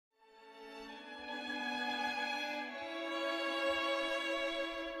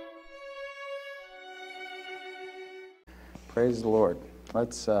Praise the Lord.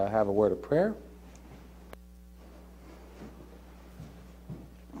 Let's have a word of prayer.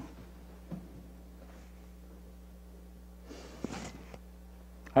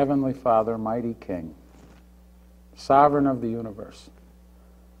 Heavenly Father, mighty King, sovereign of the universe,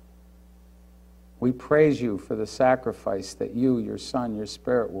 we praise you for the sacrifice that you, your Son, your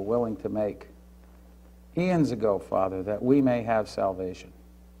Spirit were willing to make eons ago, Father, that we may have salvation.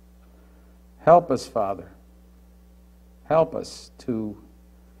 Help us, Father. Help us to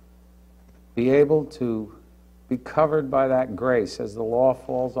be able to be covered by that grace as the law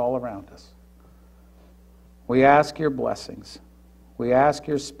falls all around us. We ask your blessings. We ask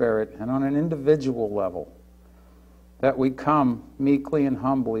your Spirit, and on an individual level, that we come meekly and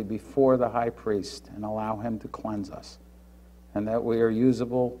humbly before the high priest and allow him to cleanse us, and that we are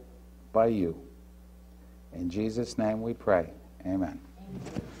usable by you. In Jesus' name we pray. Amen.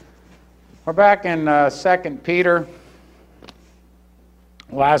 We're back in 2 Peter.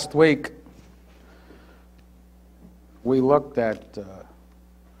 Last week, we looked at,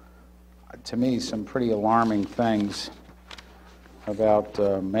 to me, some pretty alarming things about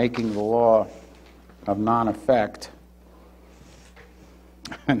making the law of non-effect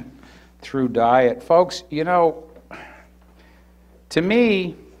through diet. Folks, you know, to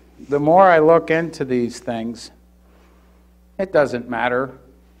me, the more I look into these things, it doesn't matter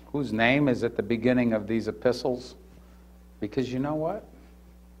whose name is at the beginning of these epistles, because you know what?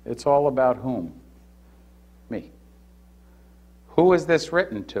 It's all about whom? Me. Who is this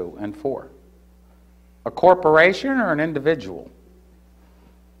written to and for? A corporation or an individual?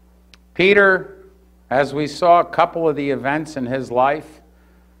 Peter, as we saw a couple of the events in his life,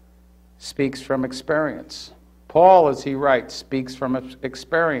 speaks from experience. Paul, as he writes, speaks from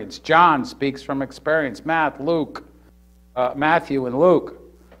experience. John speaks from experience. Matthew and Luke,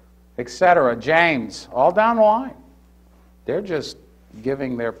 etc. James, all down the line. They're just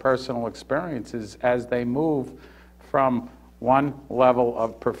giving their personal experiences as they move from one level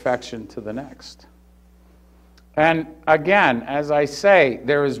of perfection to the next. And again, as I say,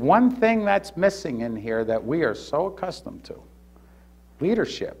 there is one thing that's missing in here that we are so accustomed to.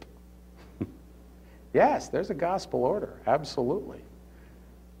 Leadership. Yes, there's a gospel order, absolutely.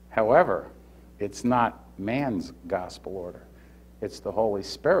 However, it's not man's gospel order. It's the Holy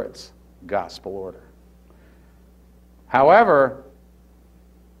Spirit's gospel order. However,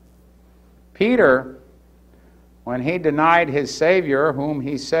 Peter, when he denied his Savior, whom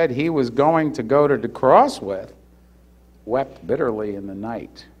he said he was going to go to the cross with, wept bitterly in the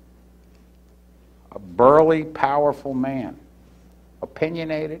night. A burly, powerful man,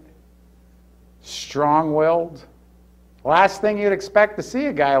 opinionated, strong-willed. Last thing you'd expect to see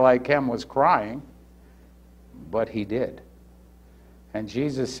a guy like him was crying, but he did. And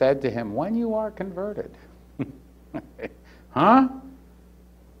Jesus said to him, when you are converted, huh?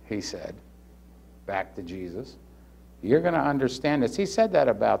 He said, back to Jesus, you're going to understand this. He said that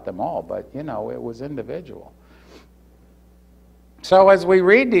about them all, but, you know, it was individual. So as we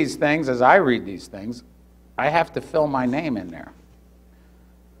read these things, as I read these things, I have to fill my name in there.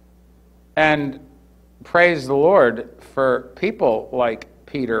 And praise the Lord for people like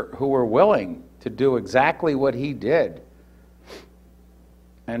Peter who were willing to do exactly what he did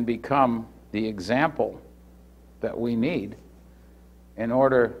and become the example that we need in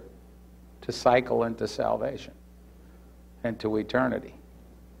order to cycle into salvation, into eternity.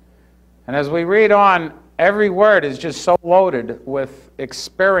 And as we read on, every word is just so loaded with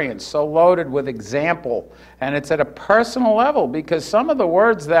experience, so loaded with example, and it's at a personal level, because some of the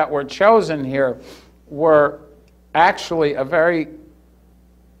words that were chosen here were actually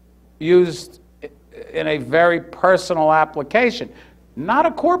used in a very personal application, not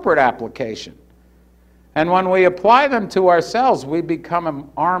a corporate application. And when we apply them to ourselves, we become an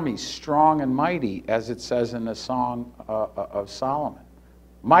army strong and mighty, as it says in the Song of Solomon.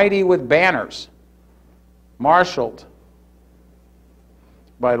 Mighty with banners, marshaled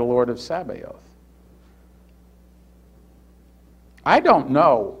by the Lord of Sabaoth. I don't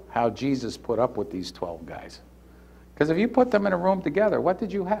know how Jesus put up with these 12 guys. Because if you put them in a room together, what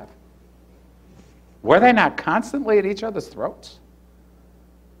did you have? Were they not constantly at each other's throats?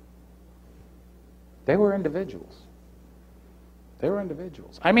 They were individuals. They were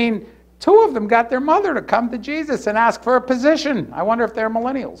individuals. I mean, 2 of them got their mother to come to Jesus and ask for a position. I wonder if they're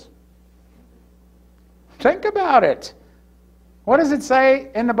millennials. Think about it. What does it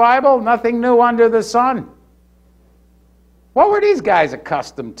say in the Bible? Nothing new under the sun. What were these guys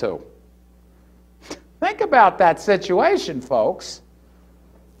accustomed to? Think about that situation, folks.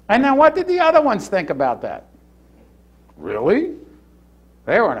 And then what did the other ones think about that? Really?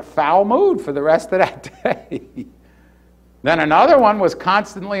 They were in a foul mood for the rest of that day. Then another one was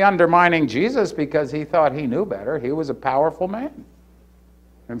constantly undermining Jesus because he thought he knew better. He was a powerful man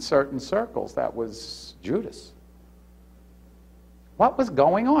in certain circles. That was Judas. What was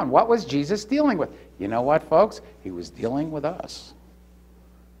going on? What was Jesus dealing with? You know what, folks? He was dealing with us.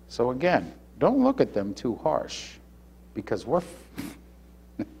 So again, don't look at them too harsh, because we're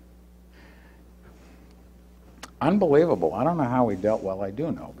unbelievable. I don't know how he dealt. Well, I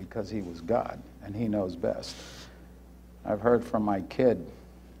do know, because he was God, and he knows best. I've heard from my kid,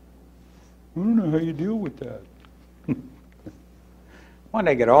 I don't know how you deal with that. When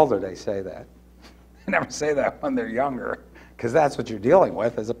they get older, they say that. They never say that when they're younger, because that's what you're dealing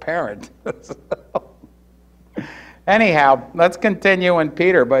with as a parent. Anyhow, let's continue in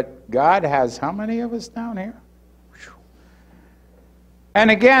Peter. But God has how many of us down here?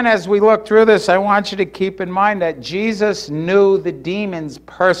 And again, as we look through this, I want you to keep in mind that Jesus knew the demons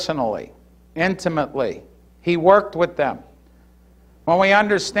personally, intimately. He worked with them. When we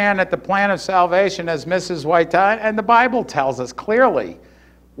understand that the plan of salvation, as Mrs. White, and the Bible tells us clearly,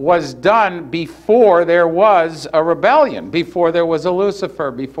 was done before there was a rebellion, before there was a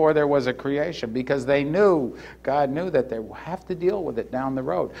Lucifer, before there was a creation, because they knew, God knew that they would have to deal with it down the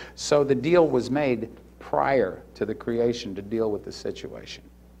road. So the deal was made prior to the creation to deal with the situation.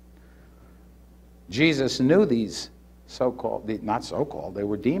 Jesus knew these so-called, not so-called, they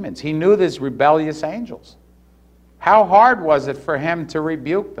were demons. He knew these rebellious angels. How hard was it for him to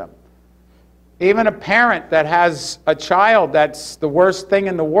rebuke them? Even a parent that has a child that's the worst thing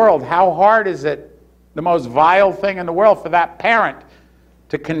in the world, how hard is it, the most vile thing in the world, for that parent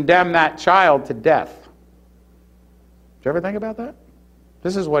to condemn that child to death? Did you ever think about that?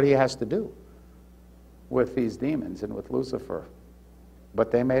 This is what he has to do with these demons and with Lucifer.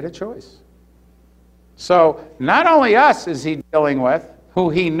 But they made a choice. So not only us is he dealing with, who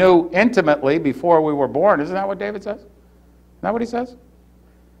he knew intimately before we were born. Isn't that what David says? Isn't that what he says?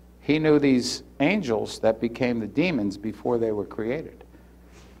 He knew these angels that became the demons before they were created.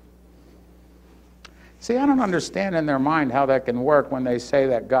 See, I don't understand in their mind how that can work when they say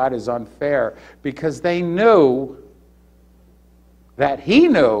that God is unfair, because they knew that he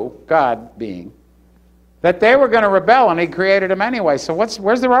knew, God being, that they were going to rebel, and he created them anyway. So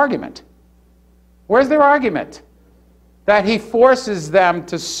where's their argument? Where's their argument? That he forces them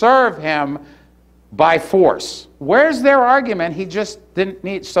to serve him by force. Where's their argument? He just didn't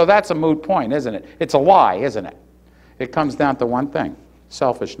need... So that's a moot point, isn't it? It's a lie, isn't it? It comes down to one thing: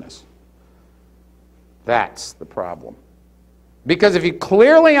 selfishness. That's the problem. Because if you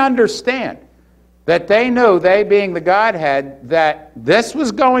clearly understand that they knew, they being the Godhead, that this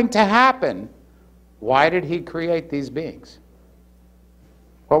was going to happen, why did he create these beings?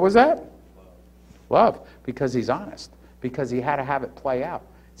 What was that? Love. Because he's honest. Because he had to have it play out.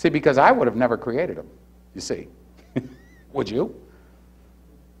 See, because I would have never created him, you see. Would you?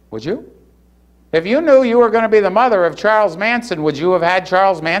 Would you? If you knew you were going to be the mother of Charles Manson, would you have had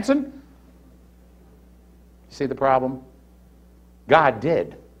Charles Manson? See the problem? God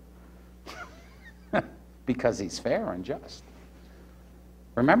did. Because he's fair and just.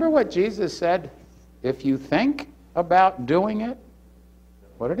 Remember what Jesus said? If you think about doing it,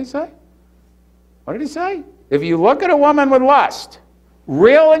 what did he say? What did he say? If you look at a woman with lust,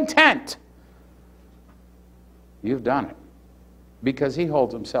 real intent, you've done it. Because he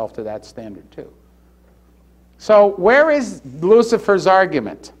holds himself to that standard too. So where is Lucifer's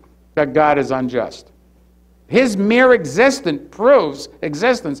argument that God is unjust? His mere existence proves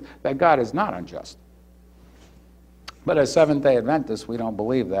that God is not unjust. But as Seventh-day Adventists, we don't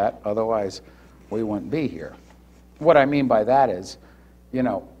believe that. Otherwise, we wouldn't be here. What I mean by that is,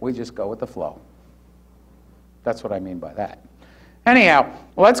 we just go with the flow. That's what I mean by that. Anyhow,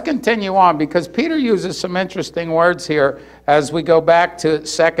 let's continue on, because Peter uses some interesting words here as we go back to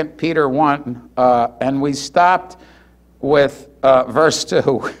 2 Peter 1, and we stopped with verse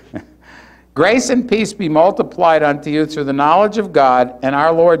 2. Grace and peace be multiplied unto you through the knowledge of God and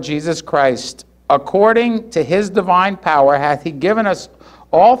our Lord Jesus Christ. According to his divine power hath he given us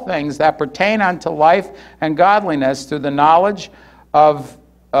all things that pertain unto life and godliness, through the knowledge of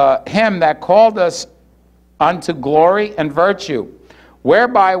him that called us unto glory and virtue,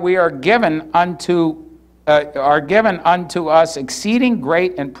 whereby we are given unto us exceeding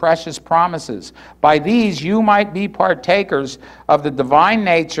great and precious promises. By these you might be partakers of the divine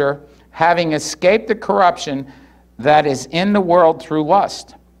nature, having escaped the corruption that is in the world through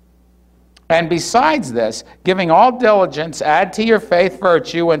lust. And besides this, giving all diligence, add to your faith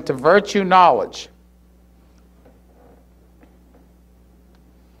virtue, and to virtue knowledge.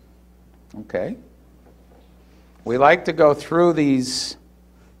 Okay. We like to go through these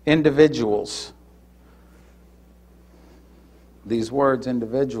individuals. these words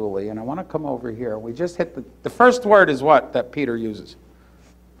individually, and I want to come over here. We just hit the first word is what that Peter uses?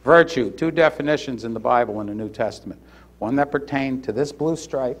 Virtue. Two definitions in the Bible in the New Testament. One that pertained to this blue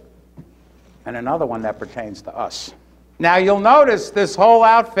stripe, and another one that pertains to us. Now you'll notice this whole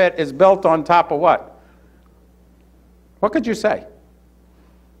outfit is built on top of what? What could you say?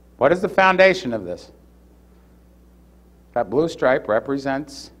 What is the foundation of this? That blue stripe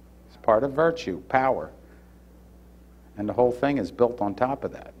represents, it's part of virtue, power. And the whole thing is built on top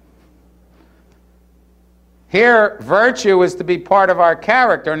of that. Here, virtue is to be part of our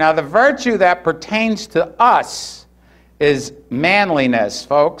character. Now, the virtue that pertains to us is manliness,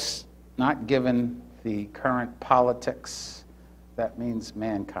 folks, not given the current politics. That means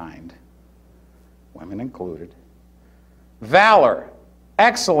mankind, women included. Valor,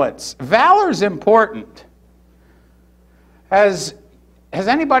 excellence. Valor is important. Has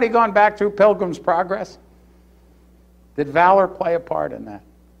anybody gone back through Pilgrim's Progress? Did valor play a part in that?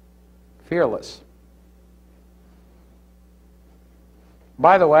 Fearless.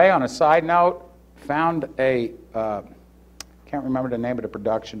 By the way, on a side note, found a, can't remember the name of the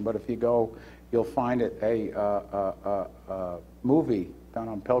production, but if you go, you'll find it, a movie done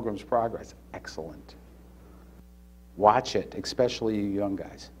on Pilgrim's Progress. Excellent. Watch it, especially you young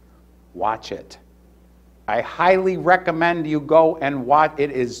guys. Watch it. I highly recommend you go and watch.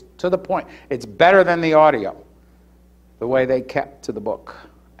 It is to the point. It's better than the audio, the way they kept to the book.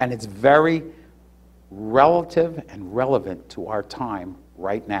 And it's very relative and relevant to our time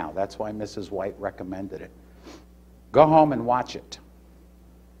right now. That's why Mrs. White recommended it. Go home and watch it,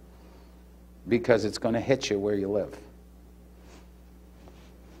 because it's going to hit you where you live.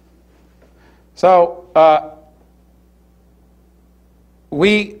 So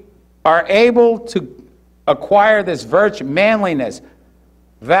we are able to acquire this virtue, manliness,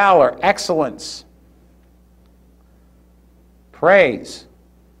 valor, excellence, praise,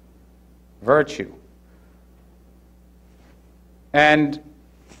 virtue. And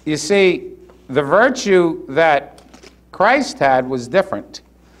you see, the virtue that Christ had was different.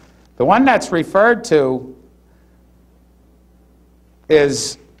 The one that's referred to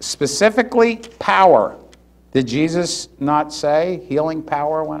is specifically power. Did Jesus not say healing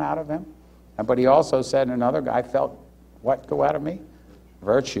power went out of him? But he also said another guy felt what go out of me?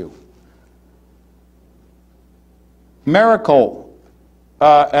 Virtue. Miracle,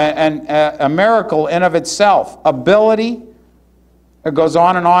 and a miracle in of itself. Ability, it goes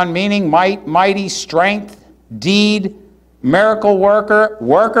on, meaning might, mighty, strength, deed, miracle worker,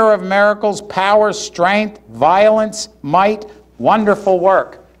 worker of miracles, power, strength, violence, might, wonderful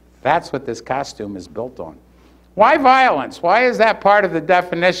work. That's what this costume is built on. Why violence? Why is that part of the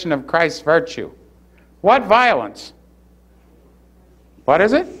definition of Christ's virtue? What violence? What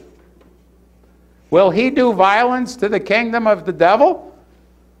is it? Will he do violence to the kingdom of the devil?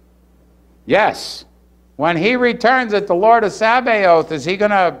 Yes. When he returns at the Lord of Sabaoth, is he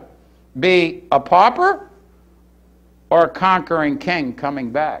going to be a pauper or a conquering king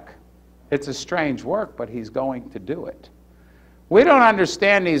coming back? It's a strange work, but he's going to do it. We don't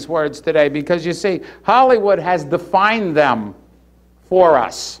understand these words today because, you see, Hollywood has defined them for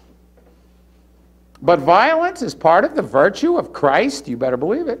us. But violence is part of the virtue of Christ. You better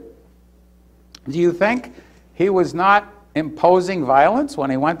believe it. Do you think he was not imposing violence when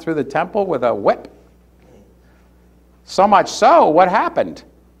he went through the temple with a whip? So much so, what happened?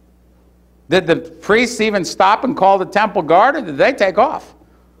 Did the priests even stop and call the temple guard, or did they take off?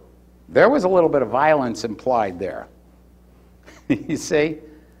 There was a little bit of violence implied there. You see?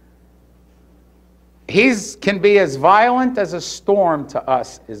 He can be as violent as a storm to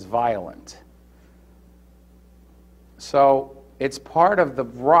us is violent. So it's part of the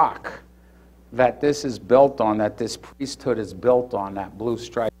rock that this is built on, that this priesthood is built on, that blue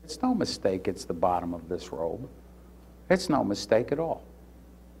stripe. It's no mistake it's the bottom of this robe. It's no mistake at all.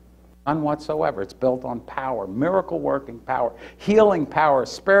 None whatsoever. It's built on power, miracle-working power, healing power,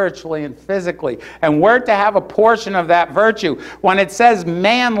 spiritually and physically. And we're to have a portion of that virtue. When it says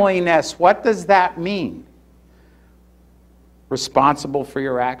manliness, what does that mean? Responsible for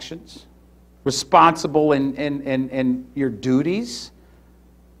your actions? Responsible in your duties?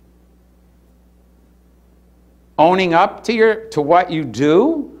 Owning up to what you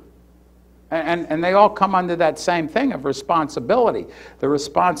do? And they all come under that same thing of responsibility. The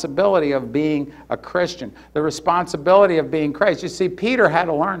responsibility of being a Christian. The responsibility of being Christ. You see, Peter had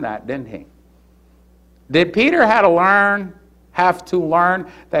to learn that, didn't he? Did Peter have to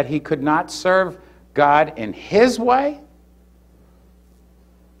learn that he could not serve God in his way?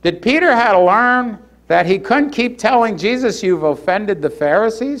 Did Peter have to learn that he couldn't keep telling Jesus, "You've offended the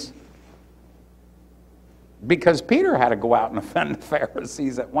Pharisees"? Because Peter had to go out and offend the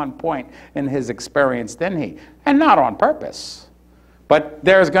Pharisees at one point in his experience, didn't he? And not on purpose. But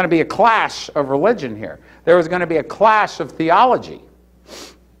there's going to be a clash of religion here. There was going to be a clash of theology.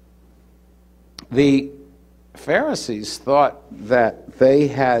 The Pharisees thought that they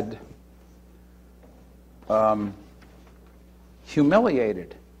had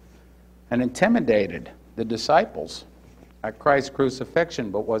humiliated and intimidated the disciples at Christ's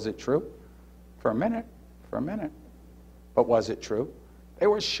crucifixion, but was it true? For a minute. But was it true? They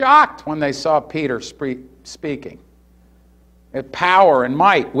were shocked when they saw Peter speaking with power and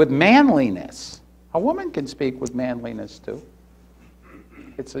might, with manliness. A woman can speak with manliness too.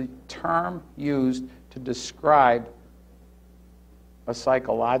 It's a term used to describe a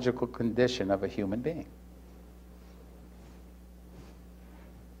psychological condition of a human being.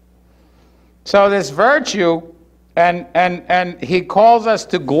 So this virtue, and he calls us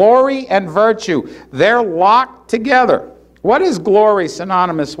to glory and virtue. They're locked together. What is glory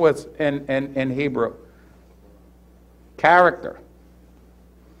synonymous with in Hebrew? Character.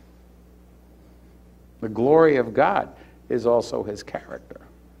 The glory of God is also his character.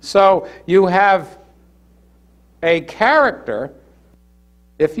 So you have a character,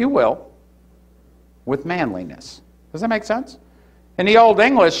 if you will, with manliness. Does that make sense? In the Old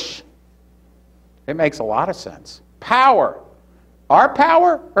English, it makes a lot of sense. Power. Our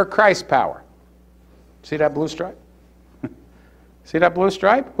power or Christ's power? See that blue stripe? See that blue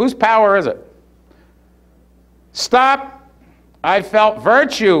stripe? Whose power is it? Stop. I felt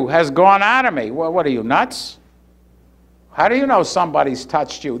virtue has gone out of me. Well, what are you, nuts? How do you know somebody's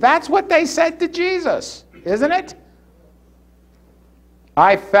touched you? That's what they said to Jesus, isn't it?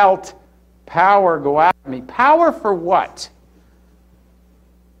 I felt power go out of me. Power for what?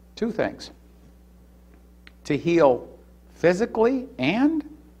 Two things. To heal physically and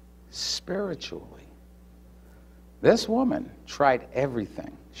spiritually. This woman tried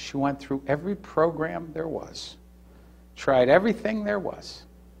everything. She went through every program there was. Tried everything there was.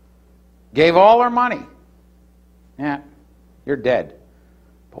 Gave all her money. Yeah, you're dead.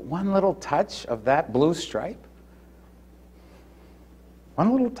 But one little touch of that blue stripe,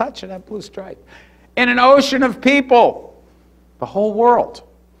 one little touch of that blue stripe, in an ocean of people, the whole world,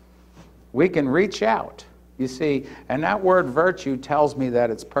 we can reach out. You see, and that word virtue tells me that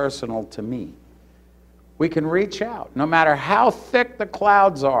it's personal to me. We can reach out, no matter how thick the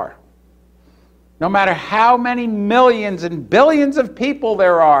clouds are, no matter how many millions and billions of people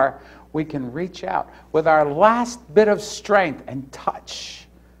there are, we can reach out with our last bit of strength and touch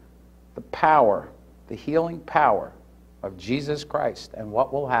the power, the healing power of Jesus Christ. And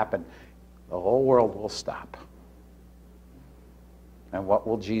what will happen? The whole world will stop. And what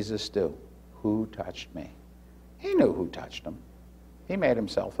will Jesus do? Who touched me? He knew who touched him. He made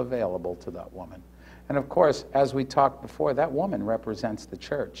himself available to that woman. And of course, as we talked before, that woman represents the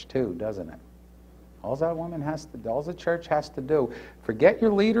church too, doesn't it? All that woman has to do, all the church has to do, forget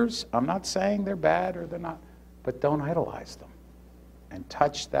your leaders. I'm not saying they're bad or they're not, but don't idolize them. And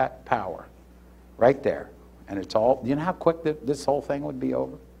touch that power right there. And it's all, you know how quick this whole thing would be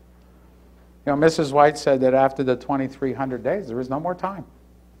over? You know, Mrs. White said that after the 2,300 days, there is no more time.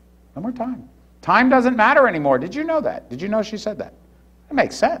 No more time. Time doesn't matter anymore. Did you know that? Did you know she said that? It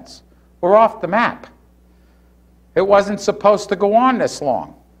makes sense. We're off the map. It wasn't supposed to go on this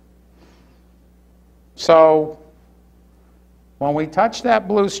long. So, when we touch that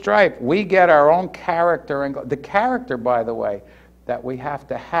blue stripe, we get our own character. And the character, by the way, that we have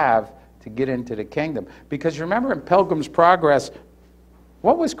to get into the kingdom. Because remember in Pilgrim's Progress,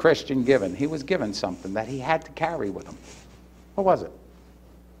 what was Christian given? He was given something that he had to carry with him. What was it?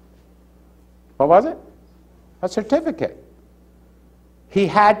 What was it? A certificate. He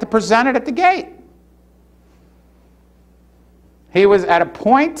had to present it at the gate. He was at a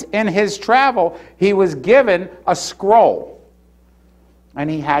point in his travel, he was given a scroll. And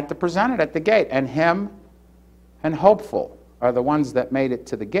he had to present it at the gate. And him and Hopeful are the ones that made it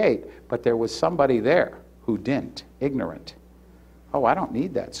to the gate. But there was somebody there who didn't, ignorant. Oh, I don't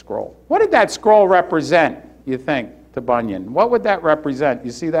need that scroll. What did that scroll represent, you think, to Bunyan? What would that represent?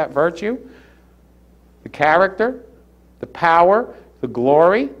 You see that virtue? The character, the power, the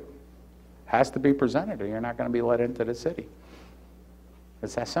glory has to be presented or you're not going to be let into the city.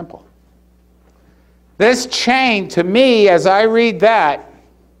 It's that simple. This chain, to me, as I read that,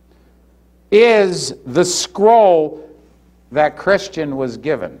 is the scroll that Christian was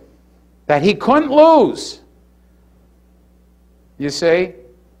given, that he couldn't lose. You see?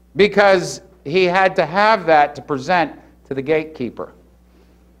 Because he had to have that to present to the gatekeeper,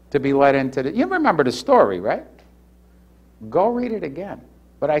 to be let into the... You remember the story, right? Go read it again.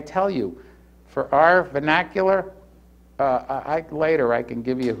 But I tell you, For our vernacular, later I can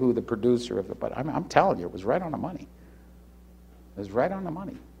give you who the producer of it, but I'm telling you, it was right on the money. It was right on the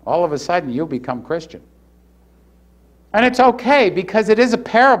money. All of a sudden, you become Christian. And it's okay, because it is a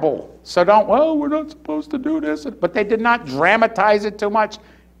parable. So don't, well, we're not supposed to do this. But they did not dramatize it too much.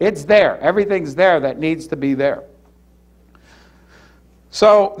 It's there. Everything's there that needs to be there.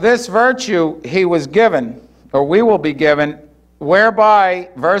 So this virtue he was given, or we will be given, whereby,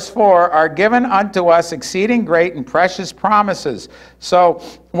 verse 4, are given unto us exceeding great and precious promises. So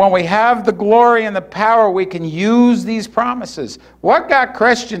when we have the glory and the power, we can use these promises. What got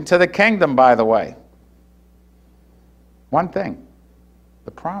Christian to the kingdom, by the way? One thing,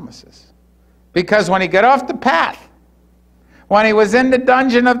 the promises. Because when he got off the path, when he was in the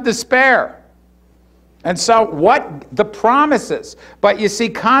dungeon of despair, and so what? The promises. But you see,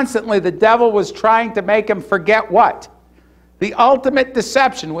 constantly the devil was trying to make him forget what? The ultimate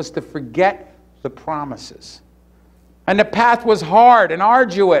deception was to forget the promises. And the path was hard and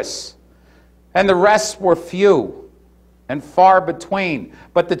arduous, and the rest were few and far between.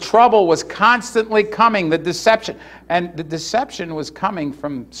 But the trouble was constantly coming, the deception. And the deception was coming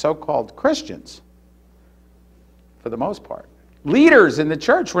from so-called Christians, for the most part. Leaders in the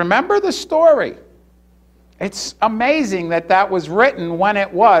church, remember the story. It's amazing that that was written when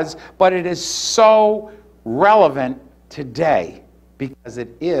it was, but it is so relevant today, because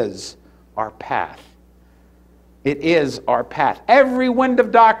it is our path. It is our path. Every wind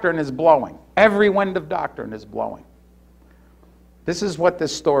of doctrine is blowing. Every wind of doctrine is blowing. This is what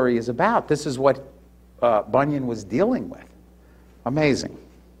this story is about. This is what Bunyan was dealing with. Amazing.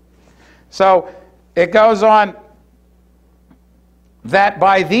 So it goes on, that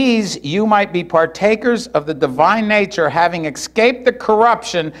by these you might be partakers of the divine nature, having escaped the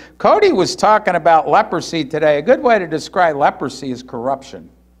corruption. Kody was talking about leprosy today. A good way to describe leprosy is corruption,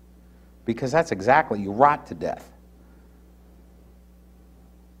 because that's exactly, you rot to death.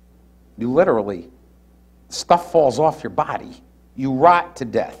 You literally, stuff falls off your body. You rot to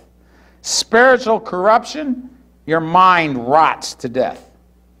death. Spiritual corruption, your mind rots to death.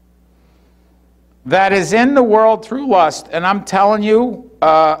 That is in the world through lust. And I'm telling you,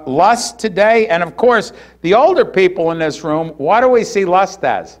 lust today, and of course, the older people in this room, what do we see lust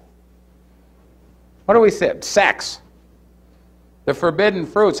as? What do we see? Sex. The forbidden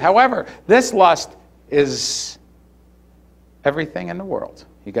fruits. However, this lust is everything in the world.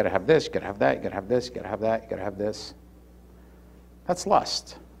 You got to have this, you got to have that, you got to have this, you got to have that, you got to have this. That's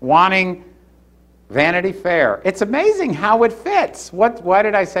lust. Wanting Vanity Fair. It's amazing how it fits. Why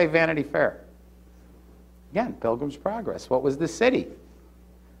did I say Vanity Fair? Again, Pilgrim's Progress. What was the city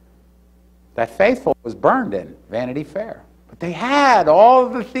that Faithful was burned in? Vanity Fair. But they had all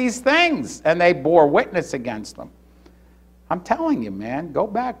of these things, and they bore witness against them. I'm telling you, man, go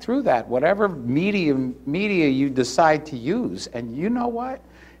back through that, whatever media you decide to use, and you know what?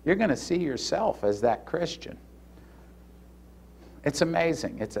 You're going to see yourself as that Christian. It's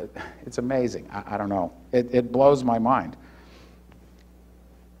amazing. It's amazing. I don't know. It blows my mind.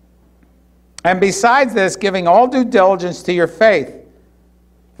 And besides this, giving all due diligence to your faith,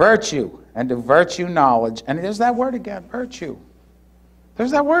 virtue, and to virtue knowledge. And there's that word again, virtue.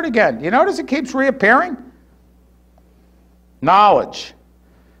 There's that word again. You notice it keeps reappearing? Knowledge.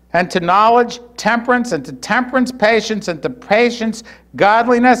 And to knowledge, temperance, and to temperance, patience, and to patience,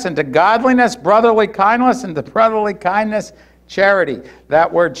 godliness, and to godliness, brotherly kindness, and to brotherly kindness, charity.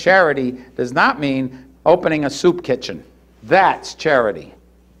 That word charity does not mean opening a soup kitchen. That's charity.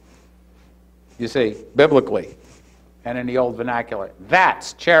 You see, biblically and in the old vernacular.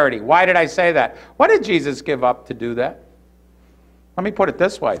 That's charity. Why did I say that? What did Jesus give up to do that? Let me put it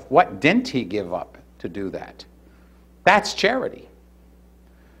this way. What didn't he give up to do that? That's charity.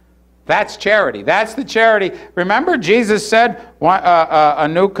 That's charity. That's the charity. Remember, Jesus said, a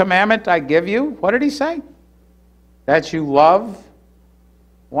new commandment I give you. What did he say? That you love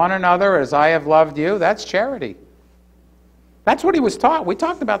one another as I have loved you. That's charity. That's what he was taught. We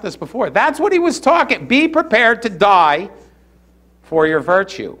talked about this before. That's what he was talking. Be prepared to die for your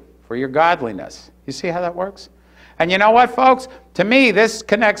virtue, for your godliness. You see how that works? And you know what, folks? To me, this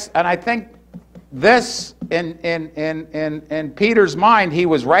connects, and I think this, in Peter's mind, he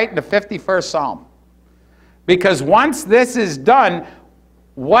was right in the 51st Psalm. Because once this is done,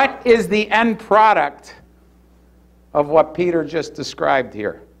 what is the end product of what Peter just described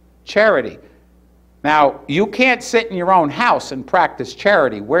here? Charity. Now, you can't sit in your own house and practice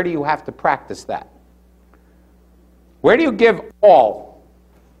charity. Where do you have to practice that? Where do you give all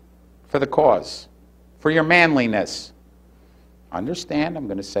for the cause, for your manliness? Understand, I'm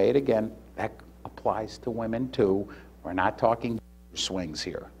going to say it again, that applies to women too. We're not talking swings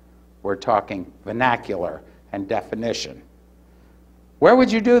here. We're talking vernacular and definition. Where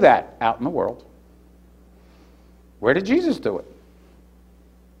would you do that? Out in the world. Where did Jesus do it?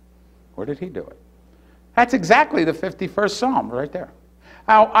 Where did he do it? That's exactly the 51st Psalm right there.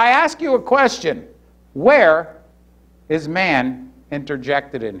 Now, I ask you a question. Where is man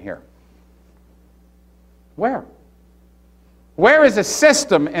interjected in here? Where? Where is a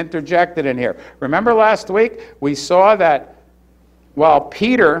system interjected in here? Remember last week we saw that while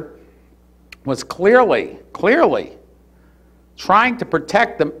Peter was clearly trying to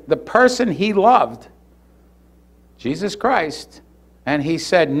protect the person he loved, Jesus Christ, and he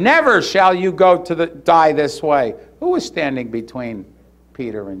said, never shall you go to die this way. Who was standing between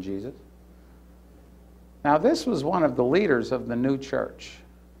Peter and Jesus? Now this was one of the leaders of the new church,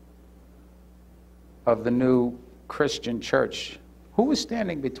 of the new Christian church. Who was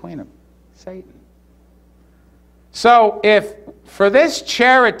standing between them? Satan. So if for this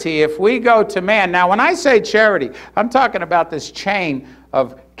charity, if we go to man, now when I say charity, I'm talking about this chain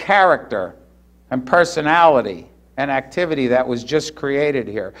of character and personality and activity that was just created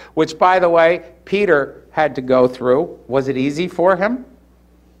here, which, by the way, Peter had to go through. Was it easy for him?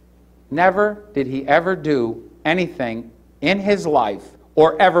 Never did he ever do anything in his life,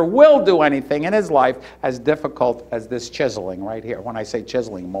 or ever will do anything in his life, as difficult as this chiseling right here. When I say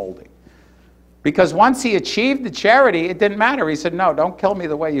chiseling, molding. Because once he achieved the charity, it didn't matter. He said, no, don't kill me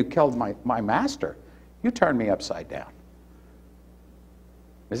the way you killed my master. You turned me upside down.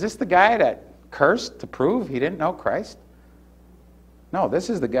 Is this the guy that cursed to prove he didn't know Christ? No, this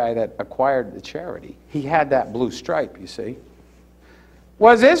is the guy that acquired the charity. He had that blue stripe, you see.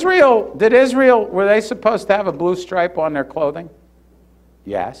 Were they supposed to have a blue stripe on their clothing?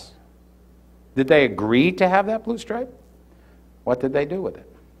 Yes. Did they agree to have that blue stripe? What did they do with it?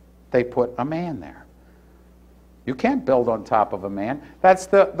 They put a man there. You can't build on top of a man. That's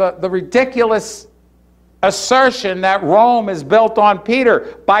the ridiculous assertion that Rome is built on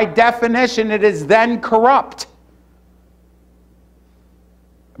Peter. By definition, it is then corrupt.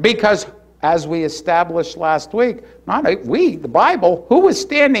 Because, as we established last week, not we, the Bible, who was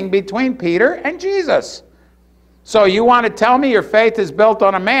standing between Peter and Jesus? So you want to tell me your faith is built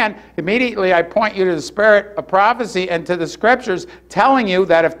on a man? Immediately I point you to the spirit of prophecy and to the scriptures telling you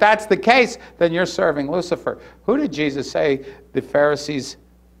that if that's the case, then you're serving Lucifer. Who did Jesus say the Pharisees'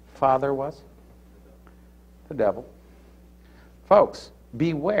 father was? The devil. Folks,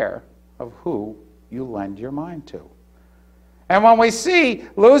 beware of who you lend your mind to. And when we see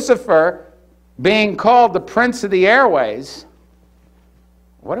Lucifer being called the prince of the airways,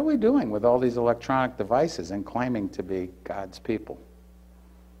 what are we doing with all these electronic devices and claiming to be God's people?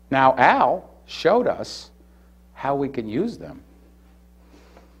 Now, Al showed us how we can use them.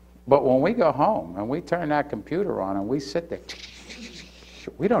 But when we go home and we turn that computer on and we sit there,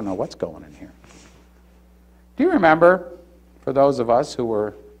 we don't know what's going in here. Do you remember, for those of us who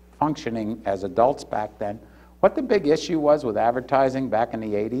were functioning as adults back then, what the big issue was with advertising back in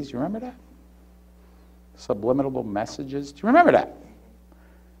the 80s? You remember that? Subliminal messages. Do you remember that?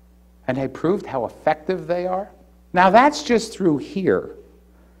 And they proved how effective they are. Now that's just through here.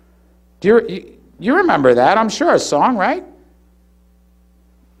 Do you remember that? I'm sure a song, right?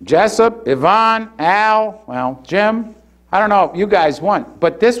 Jessup, Yvonne, Al, well, Jim. I don't know if you guys want,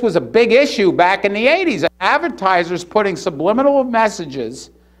 but this was a big issue back in the 80s. Advertisers putting subliminal messages,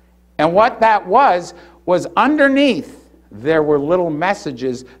 and what that was underneath there were little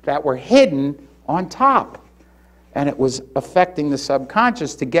messages that were hidden on top. And it was affecting the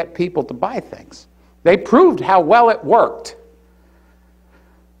subconscious to get people to buy things. They proved how well it worked.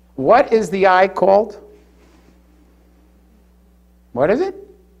 What is the eye called? What is it?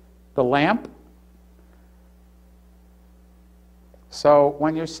 The lamp? So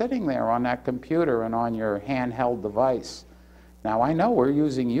when you're sitting there on that computer and on your handheld device, now I know we're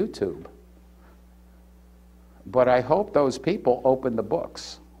using YouTube, but I hope those people open the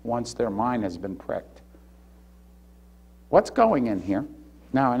books once their mind has been pricked. What's going in here?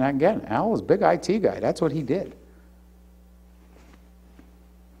 Now, and again, Al was a big IT guy. That's what he did.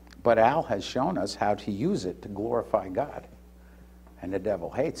 But Al has shown us how to use it to glorify God. And the devil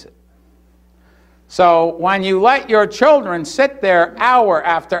hates it. So when you let your children sit there hour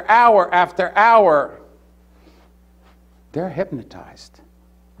after hour after hour, they're hypnotized.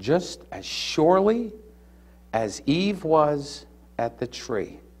 Just as surely as Eve was at the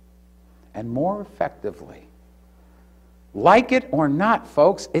tree. And more effectively. Like it or not,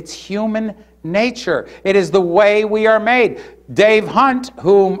 folks, it's human nature. It is the way we are made. Dave Hunt,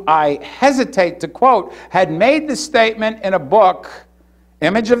 whom I hesitate to quote, had made the statement in a book,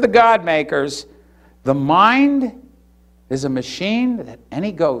 Image of the God Makers, the mind is a machine that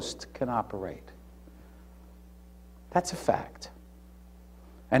any ghost can operate. That's a fact.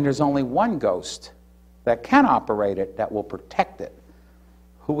 And there's only one ghost that can operate it, that will protect it.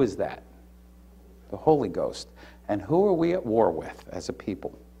 Who is that? The Holy Ghost. And who are we at war with as a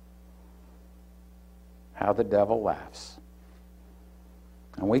people? How the devil laughs.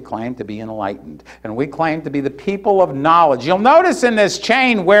 And we claim to be enlightened. And we claim to be the people of knowledge. You'll notice in this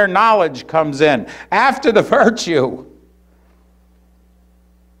chain where knowledge comes in. After the virtue.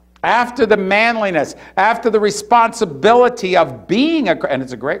 After the manliness. After the responsibility of being a... And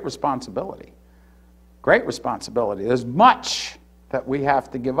it's a great responsibility. Great responsibility. There's much that we have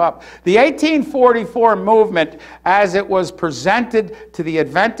to give up. The 1844 movement, as it was presented to the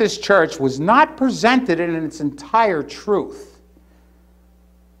Adventist Church, was not presented in its entire truth.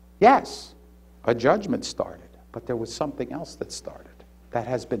 Yes, a judgment started, but there was something else that started that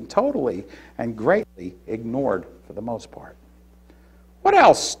has been totally and greatly ignored for the most part. What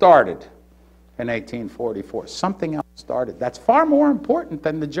else started in 1844? Something else started. That's far more important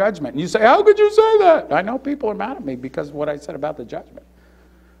than the judgment. And you say, how could you say that? I know people are mad at me because of what I said about the judgment.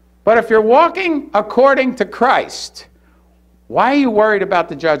 But if you're walking according to Christ, why are you worried about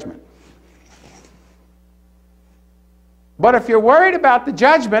the judgment? But if you're worried about the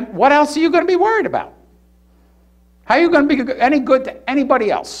judgment, what else are you going to be worried about? How are you going to be any good to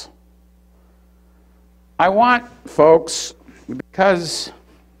anybody else? I want, folks, because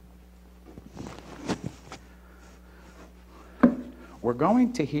we're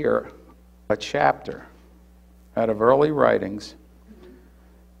going to hear a chapter out of early writings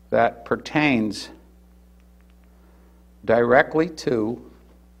that pertains directly to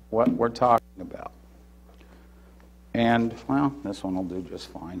what we're talking about. And, well, this one will do just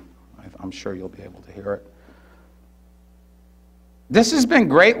fine. I'm sure you'll be able to hear it. This has been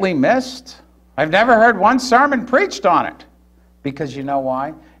greatly missed. I've never heard one sermon preached on it. Because you know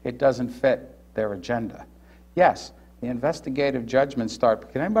why? It doesn't fit their agenda. Yes, the investigative judgments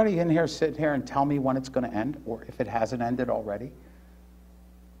start. Can anybody in here sit here and tell me when it's going to end? Or if it hasn't ended already?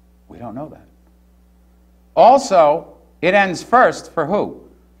 We don't know that. Also, it ends first for who?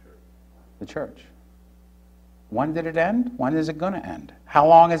 The church. When did it end? When is it going to end? How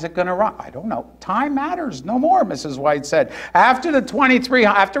long is it going to run? I don't know. Time matters no more, Mrs. White said. After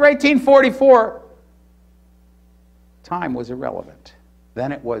 1844, time was irrelevant.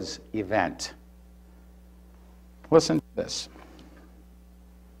 Then it was event. Listen to this.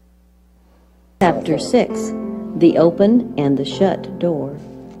 Chapter 6, The Open and the Shut Door.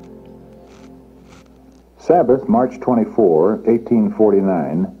 Sabbath, March 24,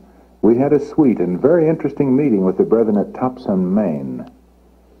 1849, we had a sweet and very interesting meeting with the brethren at Topsham, Maine.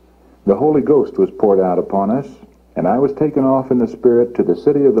 The Holy Ghost was poured out upon us, and I was taken off in the Spirit to the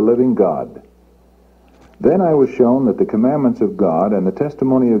city of the living God. Then I was shown that the commandments of God and the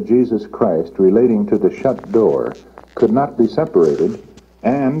testimony of Jesus Christ relating to the shut door could not be separated,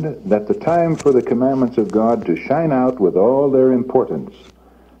 and that the time for the commandments of God to shine out with all their importance,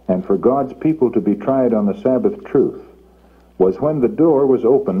 and for God's people to be tried on the Sabbath truth, was when the door was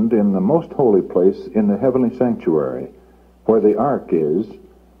opened in the most holy place in the heavenly sanctuary, where the ark is,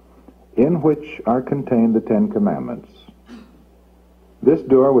 in which are contained the Ten Commandments. This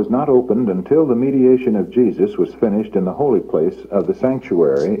door was not opened until the mediation of Jesus was finished in the holy place of the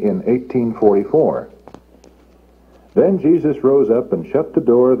sanctuary in 1844. Then Jesus rose up and shut the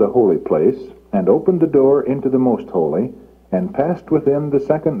door of the holy place, and opened the door into the most holy, and passed within the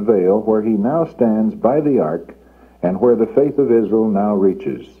second veil, where he now stands by the ark, and where the faith of Israel now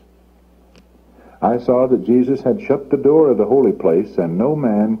reaches. I saw that Jesus had shut the door of the holy place, and no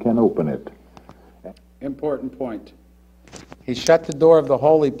man can open it. Important point. He shut the door of the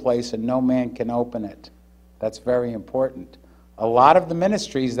holy place, and no man can open it. That's very important. A lot of the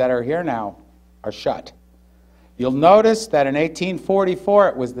ministries that are here now are shut. You'll notice that in 1844,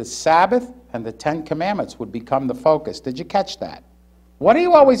 it was the Sabbath and the Ten Commandments would become the focus. Did you catch that? What do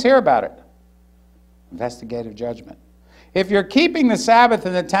you always hear about it? Investigative judgment. If you're keeping the Sabbath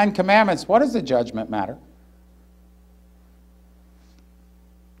and the Ten Commandments, what does the judgment matter?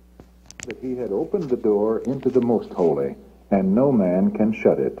 That he had opened the door into the most holy, and no man can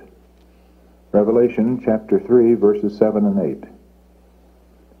shut it. Revelation chapter 3, verses 7 and 8.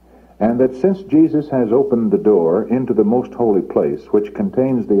 And that since Jesus has opened the door into the most holy place, which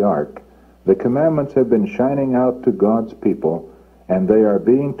contains the ark, the commandments have been shining out to God's people, and they are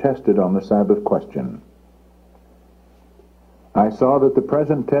being tested on the Sabbath question. I saw that the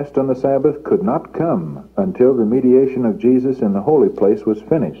present test on the Sabbath could not come until the mediation of Jesus in the holy place was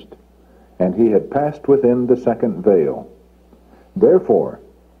finished, and he had passed within the second veil. Therefore,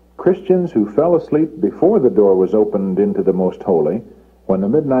 Christians who fell asleep before the door was opened into the Most Holy, when the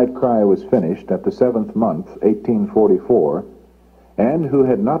midnight cry was finished at the 7th month, 1844, and who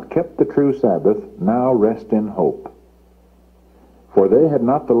had not kept the true Sabbath, now rest in hope. For they had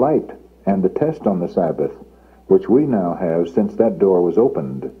not the light and the test on the Sabbath, which we now have since that door was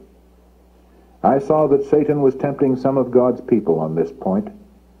opened. I saw that Satan was tempting some of God's people on this point.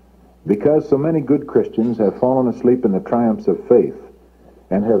 Because so many good Christians have fallen asleep in the triumphs of faith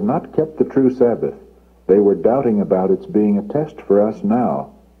and have not kept the true Sabbath, they were doubting about its being a test for us now.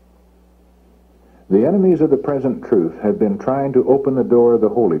 The enemies of the present truth have been trying to open the door of the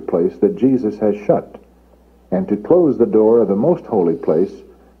holy place that Jesus has shut, and to close the door of the most holy place,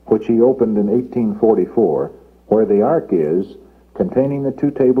 which he opened in 1844, where the ark is, containing the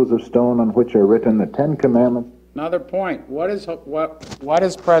 2 tables of stone on which are written the 10 Commandments. Another point. What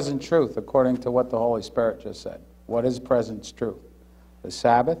is present truth according to what the Holy Spirit just said? What is present truth? The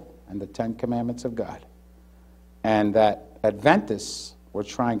Sabbath and the 10 Commandments of God. And that Adventists were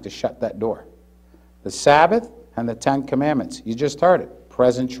trying to shut that door. The Sabbath and the 10 Commandments. You just heard it.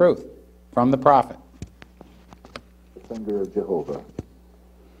 Present truth from the prophet. The finger of Jehovah.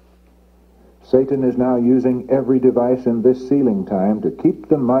 Satan is now using every device in this sealing time to keep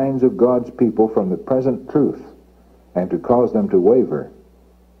the minds of God's people from the present truth and to cause them to waver.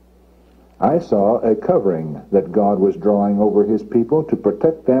 I saw a covering that God was drawing over his people to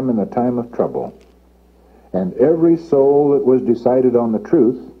protect them in the time of trouble. And every soul that was decided on the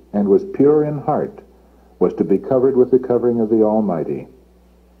truth and was pure in heart was to be covered with the covering of the Almighty.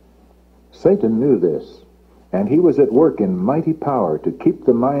 Satan knew this, and he was at work in mighty power to keep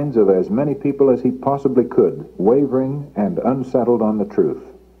the minds of as many people as he possibly could wavering and unsettled on the truth.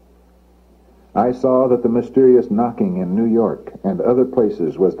 I saw that the mysterious knocking in New York and other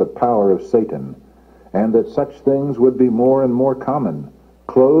places was the power of Satan, and that such things would be more and more common,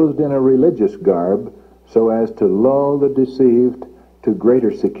 clothed in a religious garb, so as to lull the deceived to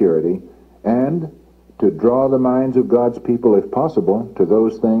greater security, and to draw the minds of God's people, if possible, to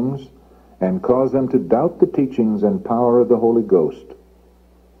those things, and cause them to doubt the teachings and power of the Holy Ghost.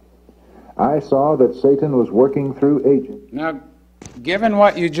 I saw that Satan was working through agents. Now, given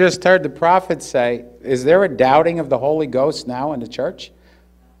what you just heard the prophet say, is there a doubting of the Holy Ghost now in the church?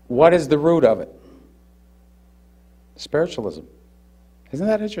 What is the root of it? Spiritualism. Isn't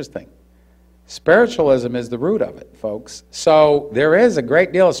that interesting? Spiritualism is the root of it, folks. So there is a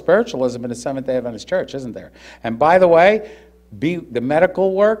great deal of spiritualism in the Seventh-day Adventist Church, isn't there? And by the way, the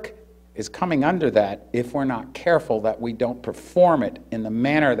medical work is coming under that if we're not careful that we don't perform it in the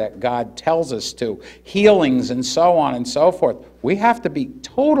manner that God tells us to. Healings and so on and so forth. We have to be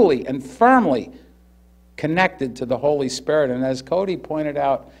totally and firmly connected to the Holy Spirit. And as Kody pointed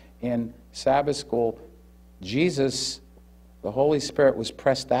out in Sabbath school, Jesus, the Holy Spirit was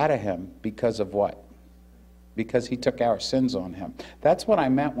pressed out of him because of what? Because he took our sins on him. That's what I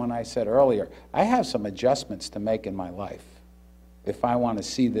meant when I said earlier, I have some adjustments to make in my life if I want to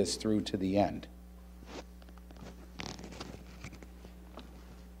see this through to the end.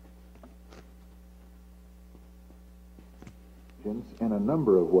 In a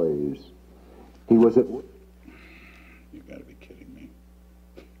number of ways. He was at work. You've got to be kidding me.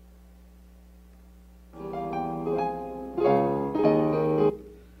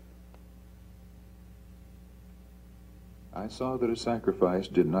 I saw that a sacrifice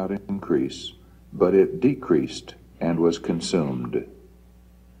did not increase, but it decreased and was consumed.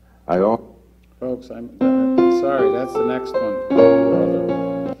 Folks, I'm sorry, that's the next one,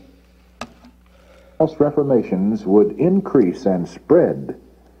 brother. False reformations would increase and spread.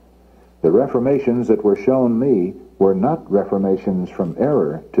 The reformations that were shown me were not reformations from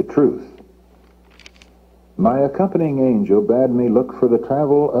error to truth. My accompanying angel bade me look for the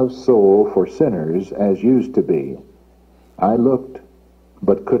travel of soul for sinners as used to be. I looked,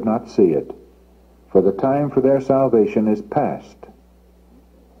 but could not see it, for the time for their salvation is past.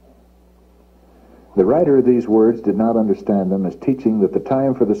 The writer of these words did not understand them as teaching that the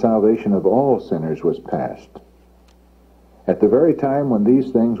time for the salvation of all sinners was past. At the very time when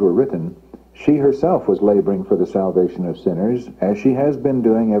these things were written, she herself was laboring for the salvation of sinners, as she has been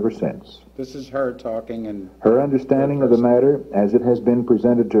doing ever since. This is her talking, and her understanding of the matter, as it has been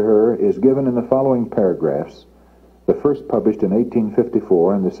presented to her, is given in the following paragraphs, the first published in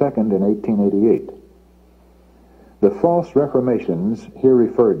 1854 and the second in 1888. The false reformations here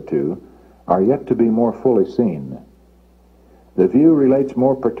referred to are yet to be more fully seen. The view relates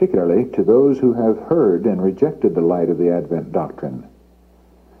more particularly to those who have heard and rejected the light of the Advent doctrine.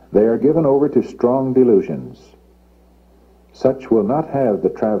 They are given over to strong delusions. Such will not have the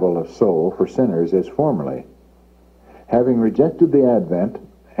travel of soul for sinners as formerly. Having rejected the Advent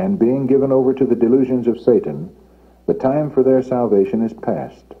and being given over to the delusions of Satan, the time for their salvation is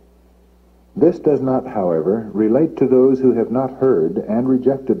past. This does not, however, relate to those who have not heard and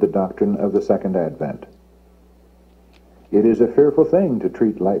rejected the doctrine of the second advent. It is a fearful thing to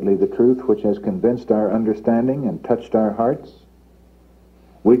treat lightly the truth which has convinced our understanding and touched our hearts.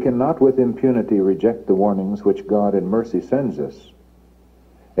 We cannot with impunity reject the warnings which God in mercy sends us.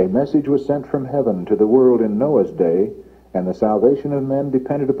 A message was sent from heaven to the world in Noah's day, and the salvation of men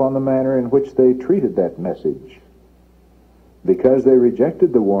depended upon the manner in which they treated that message. Because they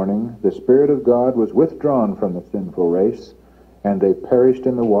rejected the warning, the Spirit of God was withdrawn from the sinful race, and they perished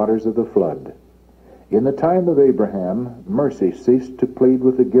in the waters of the flood. In the time of Abraham, mercy ceased to plead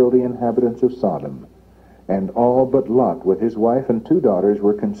with the guilty inhabitants of Sodom, and all but Lot with his wife and 2 daughters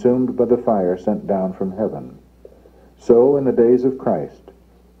were consumed by the fire sent down from heaven. So in the days of Christ,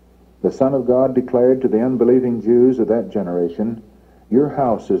 the Son of God declared to the unbelieving Jews of that generation, "Your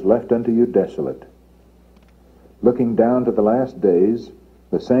house is left unto you desolate." Looking down to the last days,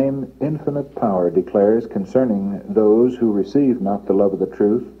 the same infinite power declares concerning those who receive not the love of the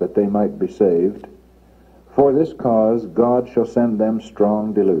truth, that they might be saved, "For this cause God shall send them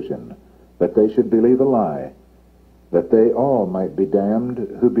strong delusion, that they should believe a lie, that they all might be damned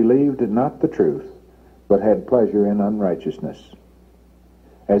who believed not the truth, but had pleasure in unrighteousness."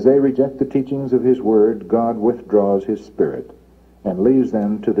 As they reject the teachings of his word, God withdraws his Spirit and leaves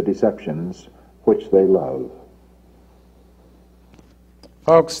them to the deceptions which they love.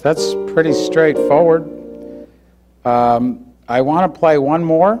 Folks, that's pretty straightforward. I want to play one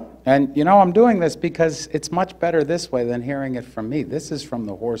more. And, you know, I'm doing this because it's much better this way than hearing it from me. This is from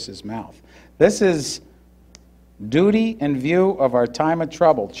the horse's mouth. This is Duty in View of Our Time of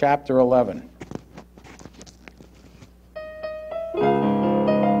Trouble, Chapter 11.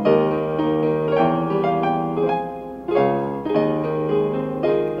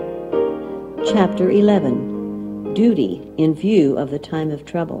 Chapter 11. Duty in View of the Time of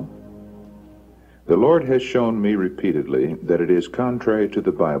Trouble. The Lord has shown me repeatedly that it is contrary to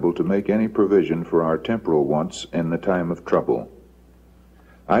the Bible to make any provision for our temporal wants in the time of trouble.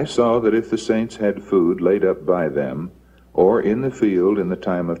 I saw that if the saints had food laid up by them, or in the field in the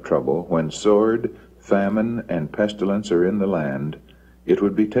time of trouble, when sword, famine, and pestilence are in the land, it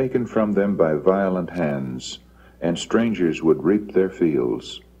would be taken from them by violent hands, and strangers would reap their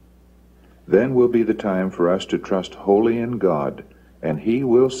fields. Then will be the time for us to trust wholly in God, and he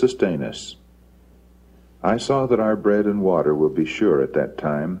will sustain us. I saw that our bread and water will be sure at that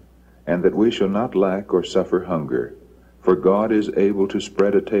time, and that we shall not lack or suffer hunger, for God is able to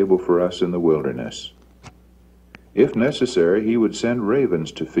spread a table for us in the wilderness. If necessary, he would send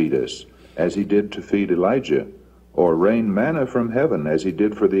ravens to feed us, as he did to feed Elijah, or rain manna from heaven, as he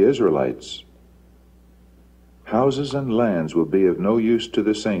did for the Israelites. Houses and lands will be of no use to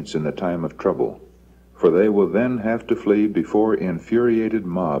the saints in the time of trouble, for they will then have to flee before infuriated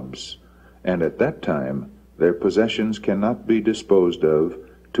mobs, and at that time their possessions cannot be disposed of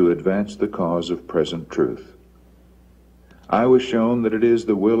to advance the cause of present truth. I was shown that it is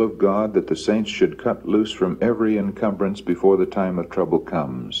the will of God that the saints should cut loose from every encumbrance before the time of trouble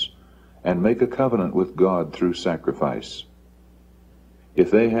comes, and make a covenant with God through sacrifice.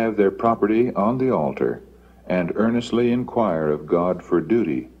 If they have their property on the altar, and earnestly inquire of God for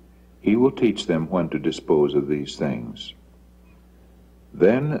duty, he will teach them when to dispose of these things.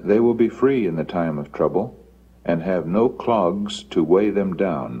 Then they will be free in the time of trouble, and have no clogs to weigh them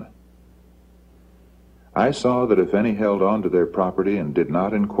down. I saw that if any held on to their property and did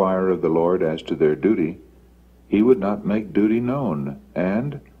not inquire of the Lord as to their duty, he would not make duty known,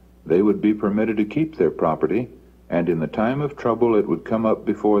 and they would be permitted to keep their property, and in the time of trouble it would come up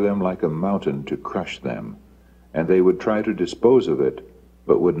before them like a mountain to crush them, and they would try to dispose of it,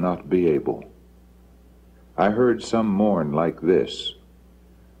 but would not be able. I heard some mourn like this: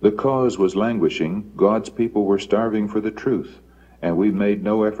 "The cause was languishing, God's people were starving for the truth, and we made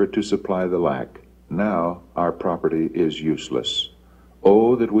no effort to supply the lack. Now our property is useless.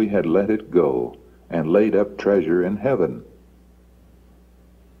 Oh, that we had let it go, and laid up treasure in heaven."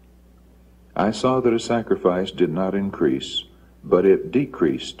 I saw that a sacrifice did not increase, but it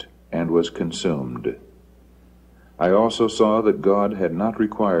decreased and was consumed. I also saw that God had not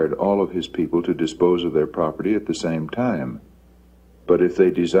required all of his people to dispose of their property at the same time, but if they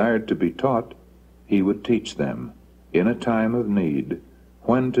desired to be taught, he would teach them, in a time of need,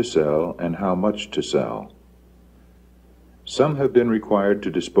 when to sell and how much to sell. Some have been required to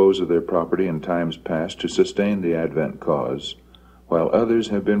dispose of their property in times past to sustain the Advent cause, while others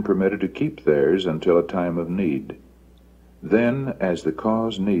have been permitted to keep theirs until a time of need. Then, as the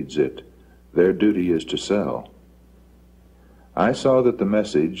cause needs it, their duty is to sell. I saw that the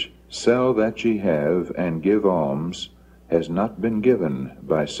message, "Sell that ye have, and give alms," has not been given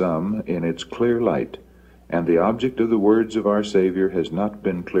by some in its clear light, and the object of the words of our Savior has not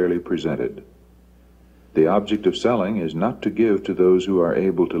been clearly presented. The object of selling is not to give to those who are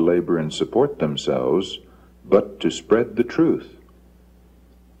able to labor and support themselves, but to spread the truth.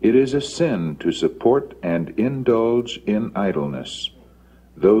 It is a sin to support and indulge in idleness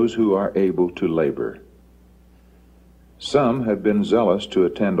those who are able to labor. Some have been zealous to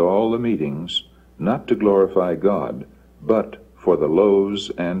attend all the meetings, not to glorify God, but for the loaves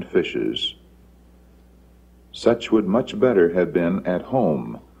and fishes. Such would much better have been at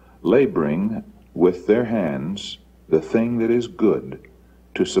home, laboring with their hands the thing that is good,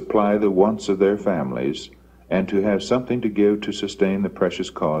 to supply the wants of their families, and to have something to give to sustain the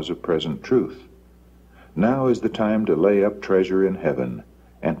precious cause of present truth. Now is the time to lay up treasure in heaven,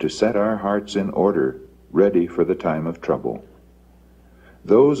 and to set our hearts in order, ready for the time of trouble.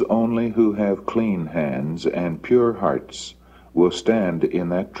 Those only who have clean hands and pure hearts will stand in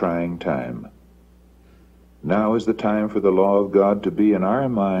that trying time. Now is the time for the law of God to be in our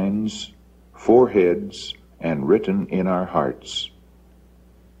minds, foreheads, and written in our hearts.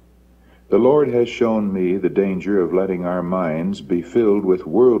 The Lord has shown me the danger of letting our minds be filled with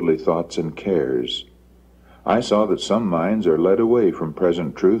worldly thoughts and cares. I saw that some minds are led away from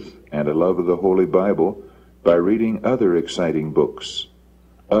present truth and a love of the Holy Bible by reading other exciting books.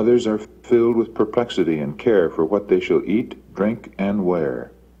 Others are filled with perplexity and care for what they shall eat, drink, and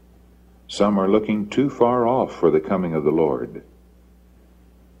wear. Some are looking too far off for the coming of the Lord.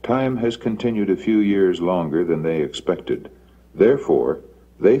 Time has continued a few years longer than they expected. Therefore,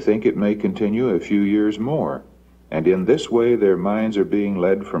 they think it may continue a few years more, and in this way their minds are being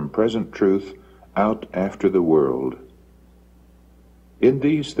led from present truth out after the world. In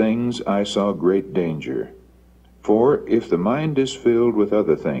these things I saw great danger. For if the mind is filled with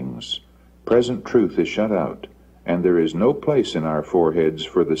other things, present truth is shut out, and there is no place in our foreheads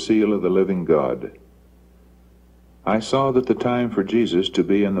for the seal of the living God. I saw that the time for Jesus to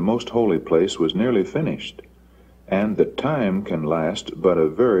be in the most holy place was nearly finished, and that time can last but a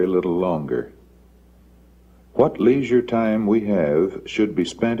very little longer. What leisure time we have should be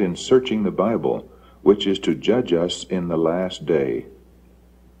spent in searching the Bible, which is to judge us in the last day.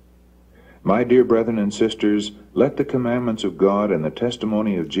 My dear brethren and sisters, let the commandments of God and the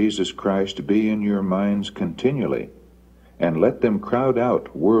testimony of Jesus Christ be in your minds continually, and let them crowd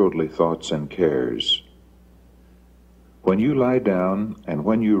out worldly thoughts and cares. When you lie down and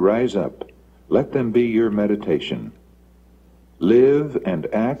when you rise up, let them be your meditation. Live and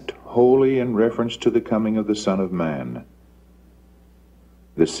act wholly in reference to the coming of the Son of Man.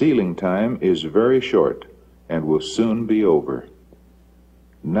 The sealing time is very short and will soon be over.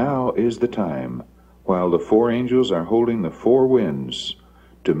 Now is the time, while the four angels are holding the four winds,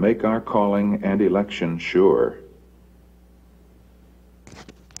 to make our calling and election sure.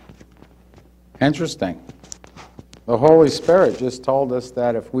 Interesting. The Holy Spirit just told us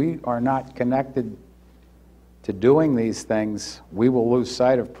that if we are not connected to doing these things, we will lose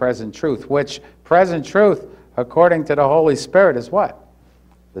sight of present truth, which present truth, according to the Holy Spirit, is what?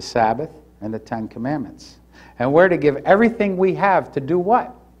 The Sabbath and the Ten Commandments. And we're to give everything we have to do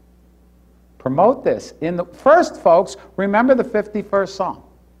what? Promote this. First, folks, remember the 51st Psalm.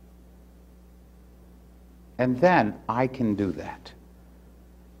 And then I can do that.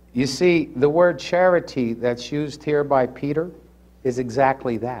 You see, the word charity that's used here by Peter is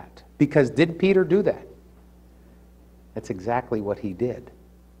exactly that. Because did Peter do that? That's exactly what he did.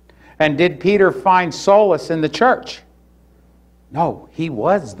 And did Peter find solace in the church? No, he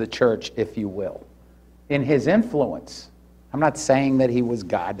was the church, if you will, in his influence. I'm not saying that he was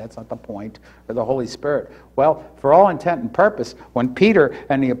God, that's not the point, or the Holy Spirit. Well, for all intent and purpose, when Peter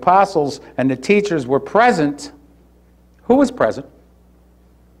and the apostles and the teachers were present, who was present?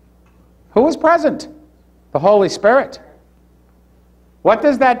 Who was present? The Holy Spirit. What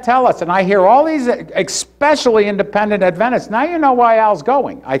does that tell us? And I hear all these, especially independent Adventists. Now you know why Al's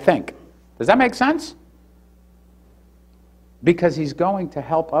going, I think. Does that make sense? Because he's going to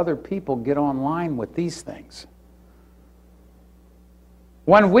help other people get online with these things.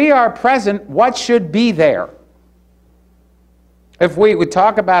 When we are present, what should be there? If we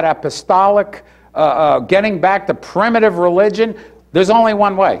talk about apostolic, getting back to primitive religion, there's only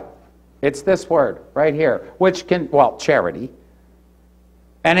one way. It's this word right here, which can, well, charity.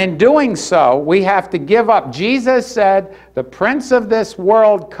 And in doing so, we have to give up. Jesus said, the prince of this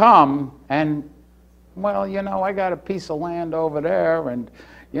world come, and, well, you know, I got a piece of land over there, and,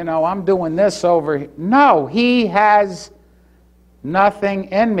 you know, I'm doing this over here. No, he has nothing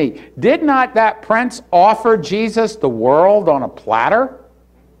in me. Did not that prince offer Jesus the world on a platter?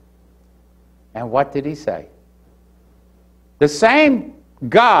 And what did he say? The same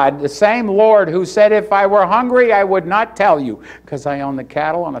God, the same Lord who said, if I were hungry, I would not tell you, because I own the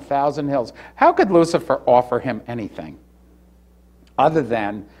cattle on 1,000 hills. How could Lucifer offer him anything other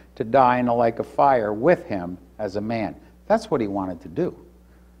than to die in a lake of fire with him as a man? That's what he wanted to do.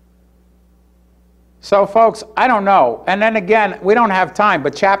 So, folks, I don't know. And then again, we don't have time,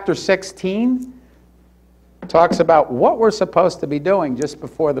 but chapter 16 talks about what we're supposed to be doing just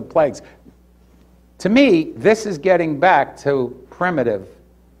before the plagues. To me, this is getting back to primitive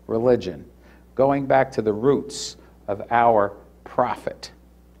religion, going back to the roots of our prophet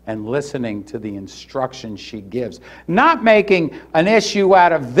and listening to the instruction she gives. Not making an issue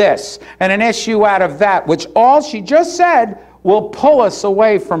out of this and an issue out of that, which all she just said will pull us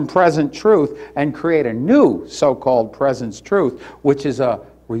away from present truth and create a new so-called present truth, which is a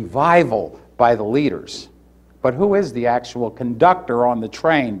revival by the leaders. But who is the actual conductor on the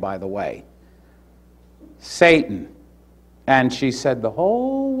train, by the way? Satan. And she said the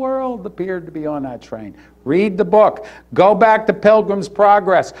whole world appeared to be on that train. Read the book. Go back to Pilgrim's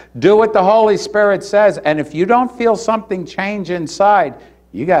Progress. Do what the Holy Spirit says. And if you don't feel something change inside,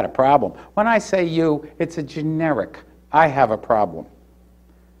 you got a problem. When I say you, it's a generic. I have a problem.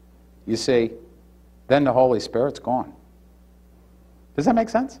 You see, then the Holy Spirit's gone. Does that make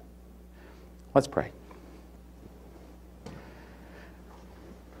sense? Let's pray.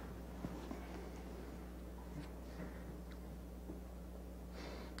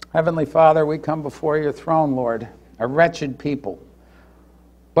 Heavenly Father, we come before your throne, Lord, a wretched people,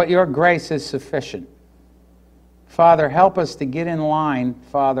 but your grace is sufficient. Father, help us to get in line,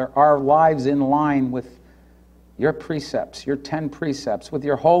 Father, our lives in line with your precepts, your 10 precepts, with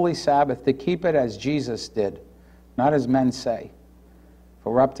your holy Sabbath, to keep it as Jesus did, not as men say. If it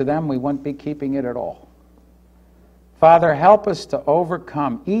were up to them, we wouldn't be keeping it at all. Father, help us to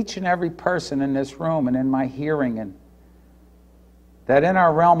overcome each and every person in this room and in my hearing, and that in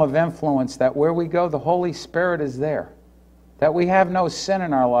our realm of influence, that where we go, the Holy Spirit is there. That we have no sin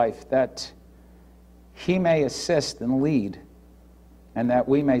in our life, that he may assist and lead, and that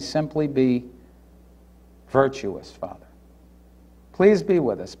we may simply be virtuous, Father. Please be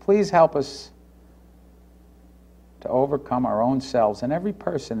with us. Please help us to overcome our own selves. And every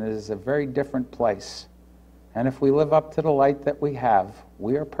person is a very different place. And if we live up to the light that we have,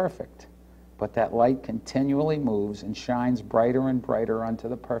 we are perfect. But that light continually moves and shines brighter and brighter unto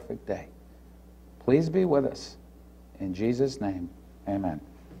the perfect day. Please be with us. In Jesus' name, amen.